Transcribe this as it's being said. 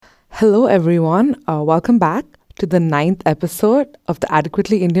Hello, everyone. Welcome back to the ninth episode of the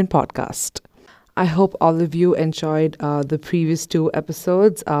Adequately Indian podcast. I hope all of you enjoyed the previous two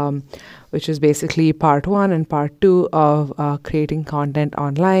episodes, which is basically part one and part two of creating content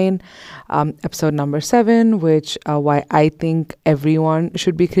online. Episode number 7, which why I think everyone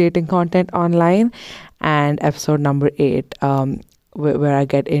should be creating content online, and episode number 8. Where I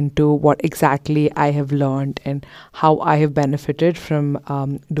get into what exactly I have learned and how I have benefited from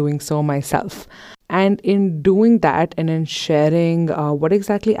doing so myself. And in doing that and in sharing what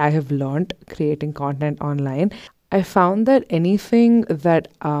exactly I have learned creating content online, I found that anything that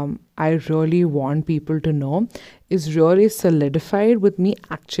I really want people to know is really solidified with me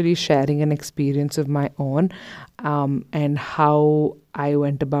actually sharing an experience of my own, and how I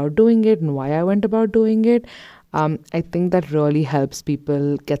went about doing it and why I went about doing it. I think that really helps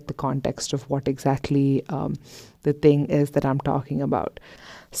people get the context of what exactly the thing is that I'm talking about.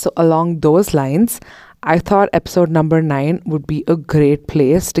 So along those lines, I thought episode number 9 would be a great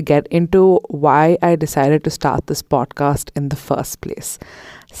place to get into why I decided to start this podcast in the first place.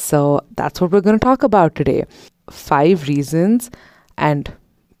 So that's what we're going to talk about today. 5 reasons, and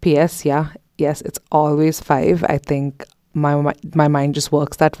P.S. Yes, it's always 5. I think my mind just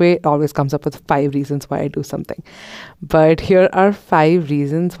works that way. It always comes up with 5 reasons why I do something. But here are 5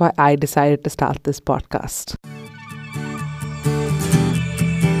 reasons why I decided to start this podcast.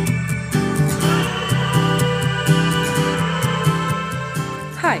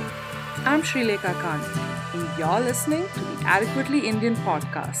 Hi, I'm Srilekha Khan, and you're listening to the Adequately Indian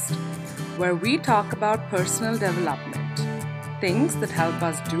podcast, where we talk about personal development, things that help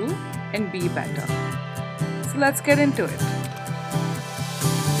us do and be better. So let's get into it.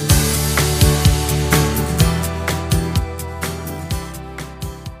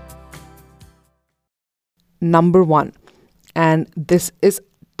 Number 1, and this is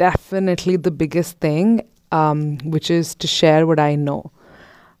definitely the biggest thing, which is to share what I know.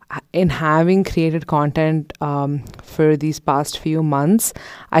 In having created content for these past few months,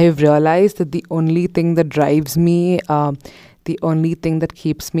 I have realized that the only thing that drives me, the only thing that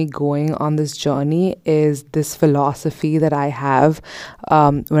keeps me going on this journey is this philosophy that I have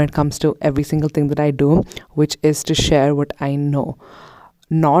when it comes to every single thing that I do, which is to share what I know.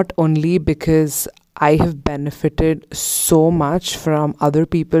 Not only because I have benefited so much from other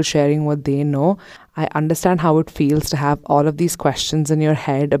people sharing what they know. I understand how it feels to have all of these questions in your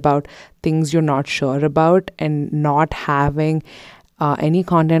head about things you're not sure about, and not having any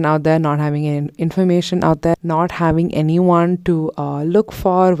content out there, not having any information out there, not having anyone to look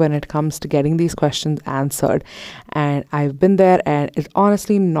for when it comes to getting these questions answered. And I've been there, and it's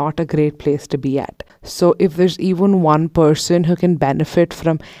honestly not a great place to be at. So if there's even one person who can benefit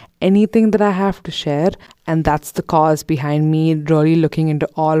from anything that I have to share, and that's the cause behind me really looking into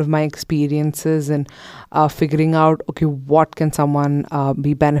all of my experiences and figuring out, okay, what can someone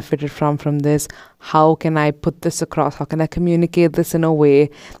be benefited from this? How can I put this across? How can I communicate this in a way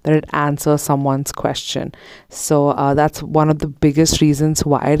that it answers someone's question? So that's one of the biggest reasons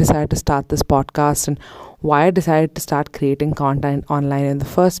why I decided to start this podcast and why I decided to start creating content online in the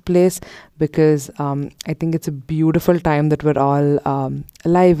first place, because I think it's a beautiful time that we're all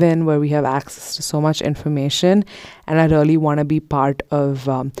alive in, where we have access to so much information, and I really want to be part of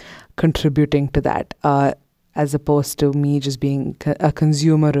contributing to that, as opposed to me just being a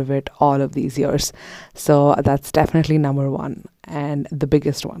consumer of it all of these years. So that's definitely number 1 and the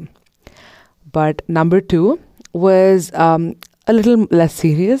biggest one. But number 2 was a little less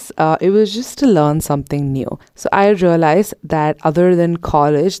serious. It was just to learn something new. So I realized that other than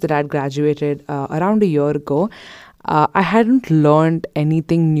college, that I'd graduated around a year ago, I hadn't learned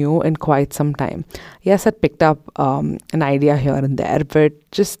anything new in quite some time. Yes, I picked up an idea here and there, but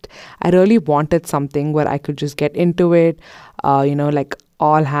just I really wanted something where I could just get into it, like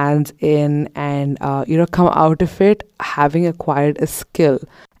all hands in, and come out of it having acquired a skill.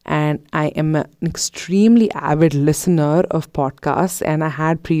 And I am an extremely avid listener of podcasts, and I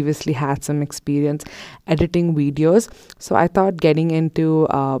had previously had some experience editing videos. So I thought getting into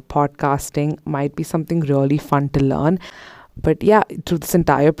podcasting might be something really fun to learn. But yeah, through this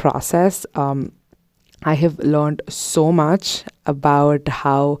entire process, I have learned so much about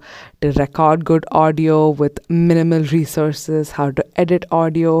how to record good audio with minimal resources, how to edit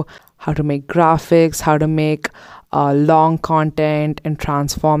audio, how to make graphics, how to make long content and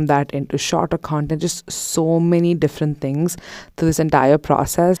transform that into shorter content, just so many different things through this entire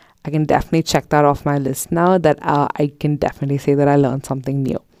process. I can definitely check that off my list now, that I can definitely say that I learned something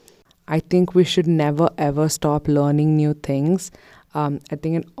new. I think we should never ever stop learning new things. I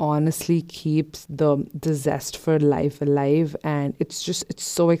think it honestly keeps the zest for life alive, and it's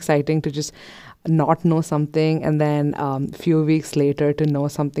so exciting to just not know something, and then a few weeks later to know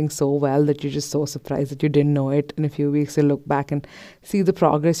something so well that you're just so surprised that you didn't know it. In a few weeks, you look back and see the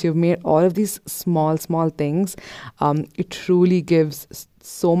progress you've made. All of these small things, it truly gives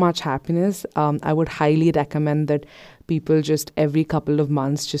so much happiness. I would highly recommend that people just every couple of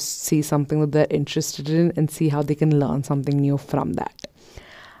months just see something that they're interested in and see how they can learn something new from that.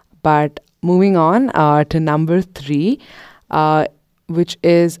 But moving on to number 3, which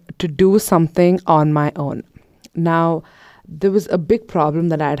is to do something on my own. Now, there was a big problem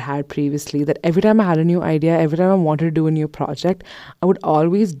that I had had previously, that every time I had a new idea, every time I wanted to do a new project, I would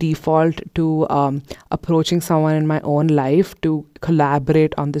always default to approaching someone in my own life to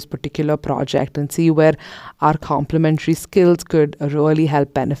collaborate on this particular project and see where our complementary skills could really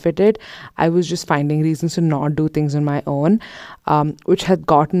help benefit it. I was just finding reasons to not do things on my own, which had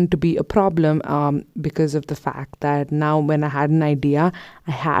gotten to be a problem because of the fact that now when I had an idea,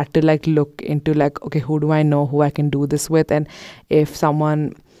 I had to look into okay, who do I know who I can do this with, and if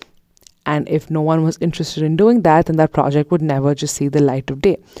no one was interested in doing that, then that project would never just see the light of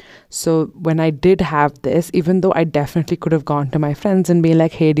day. So when I did have this, even though I definitely could have gone to my friends and be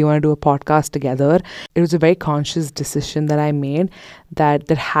like, hey, do you want to do a podcast together? It was a very conscious decision that I made that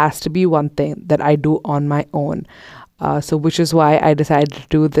there has to be one thing that I do on my own. So which is why I decided to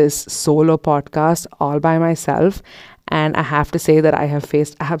do this solo podcast all by myself. And I have to say that I have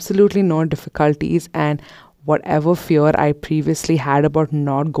faced absolutely no difficulties, and whatever fear I previously had about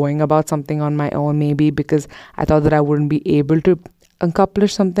not going about something on my own, maybe because I thought that I wouldn't be able to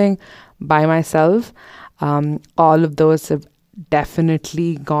accomplish something by myself, all of those have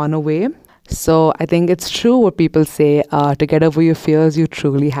definitely gone away. So I think it's true what people say, to get over your fears, you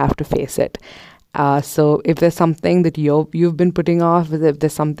truly have to face it. So if there's something that you've been putting off, if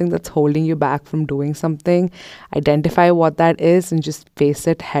there's something that's holding you back from doing something, identify what that is and just face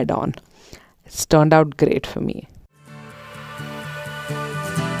it head on. It's turned out great for me.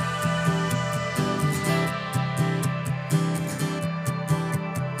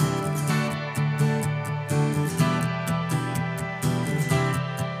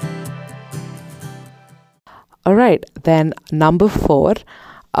 All right, then number 4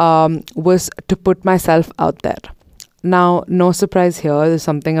 was to put myself out there. Now, no surprise here, this is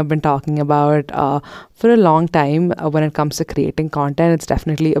something I've been talking about for a long time. When it comes to creating content, it's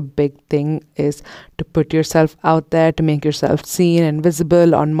definitely a big thing, is to put yourself out there, to make yourself seen and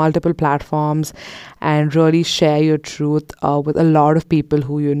visible on multiple platforms, and really share your truth with a lot of people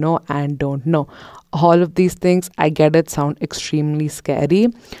who you know and don't know. All of these things, I get it, sound extremely scary,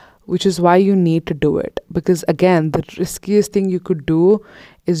 which is why you need to do it. Because again, the riskiest thing you could do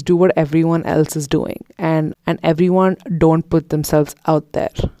is do what everyone else is doing, and everyone don't put themselves out there.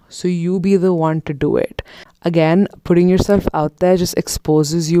 So you be the one to do it. Again, putting yourself out there just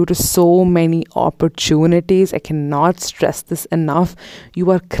exposes you to so many opportunities. I cannot stress this enough. You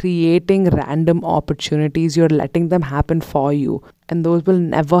are creating random opportunities. You're letting them happen for you. And those will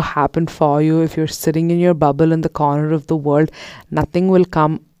never happen for you if you're sitting in your bubble in the corner of the world. Nothing will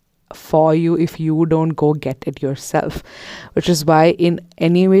come for you if you don't go get it yourself. Which is why, in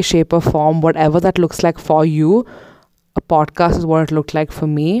any way, shape or form, whatever that looks like for you, a podcast is what it looked like for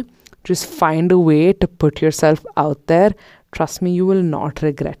me. Just find a way to put yourself out there. Trust me, you will not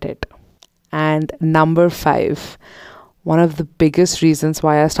regret it. And number 5, one of the biggest reasons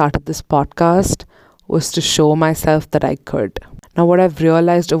why I started this podcast was to show myself that I could. Now, what I've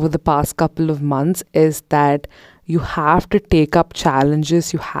realized over the past couple of months is that you have to take up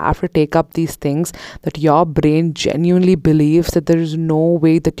challenges. You have to take up these things that your brain genuinely believes that there is no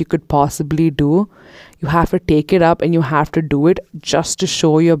way that you could possibly do. You have to take it up and you have to do it just to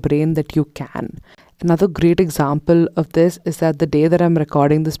show your brain that you can. Another great example of this is that the day that I'm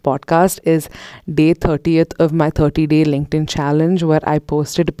recording this podcast is day 30th of my 30-day LinkedIn challenge, where I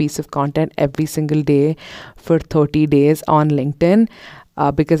posted a piece of content every single day for 30 days on LinkedIn.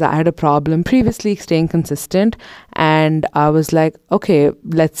 Because I had a problem previously staying consistent, and I was like, okay,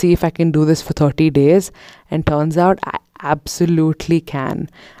 let's see if I can do this for 30 days. And turns out I absolutely can.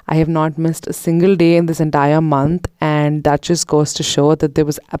 I have not missed a single day in this entire month, and that just goes to show that there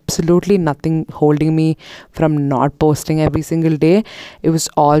was absolutely nothing holding me from not posting every single day. It was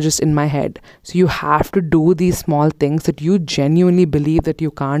all just in my head. So you have to do these small things that you genuinely believe that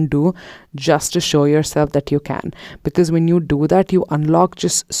you can't do, just to show yourself that you can. Because when you do that, you unlock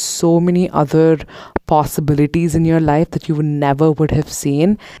just so many other possibilities in your life that you never would have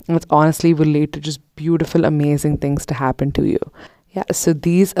seen. And it honestly will lead to just beautiful, amazing things to happen to you. Yeah, so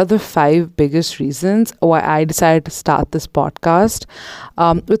these are the 5 biggest reasons why I decided to start this podcast.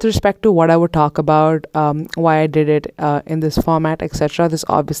 With respect to what I would talk about, why I did it in this format, etc. There's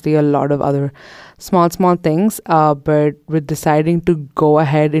obviously a lot of other small things, but with deciding to go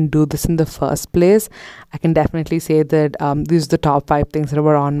ahead and do this in the first place, I can definitely say that these are the top 5 things that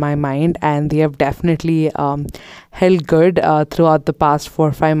were on my mind, and they have definitely held good throughout the past 4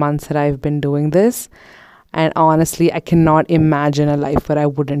 or 5 months that I've been doing this. And honestly, I cannot imagine a life where I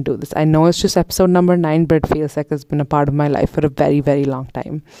wouldn't do this. I know it's just episode number 9, but it feels like it's been a part of my life for a very, very long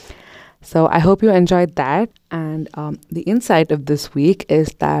time. So I hope you enjoyed that. And the insight of this week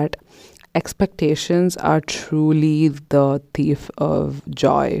is that expectations are truly the thief of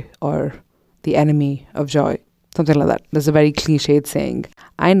joy, or the enemy of joy. Something like that. There's a very cliched saying.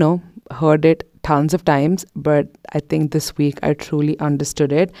 I know, heard it tons of times, but I think this week I truly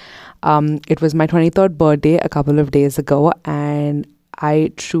understood it. It was my 23rd birthday a couple of days ago, and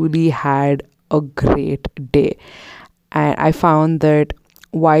I truly had a great day. And I found that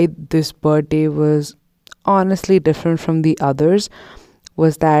why this birthday was honestly different from the others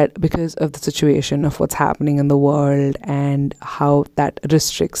was that because of the situation of what's happening in the world and how that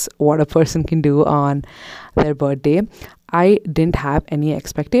restricts what a person can do on their birthday, I didn't have any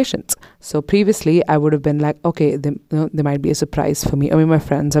expectations. So previously, I would have been like, okay, there might be a surprise for me. I mean, my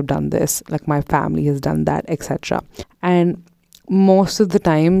friends have done this, like my family has done that, etc. And most of the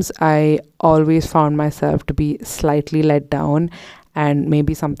times, I always found myself to be slightly let down, and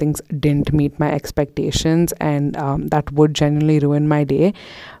maybe some things didn't meet my expectations, and that would genuinely ruin my day.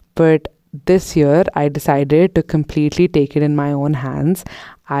 But this year, I decided to completely take it in my own hands.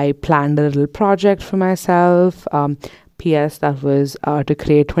 I planned a little project for myself. PS, that was to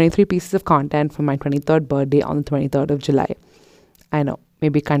create 23 pieces of content for my 23rd birthday on the 23rd of July. I know,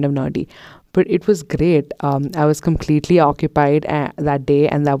 maybe kind of nerdy, but it was great. I was completely occupied that day,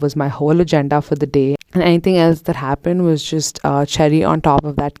 and that was my whole agenda for the day. And anything else that happened was just cherry on top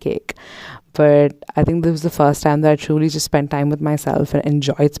of that cake. But I think this was the first time that I truly just spent time with myself and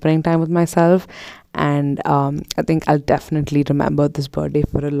enjoyed spending time with myself. And I think I'll definitely remember this birthday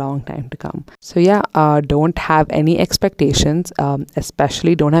for a long time to come. So yeah, don't have any expectations,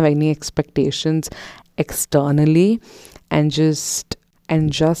 especially don't have any expectations externally, and just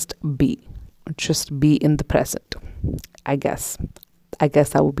be. Just be in the present, I guess.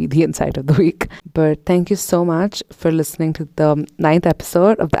 That would be the insight of the week. But thank you so much for listening to the 9th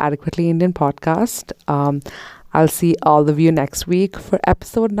episode of the Adequately Indian podcast. I'll see all of you next week for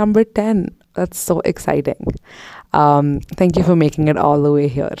episode number 10. That's so exciting. Thank you for making it all the way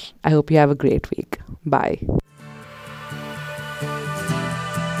here. I hope you have a great week. Bye.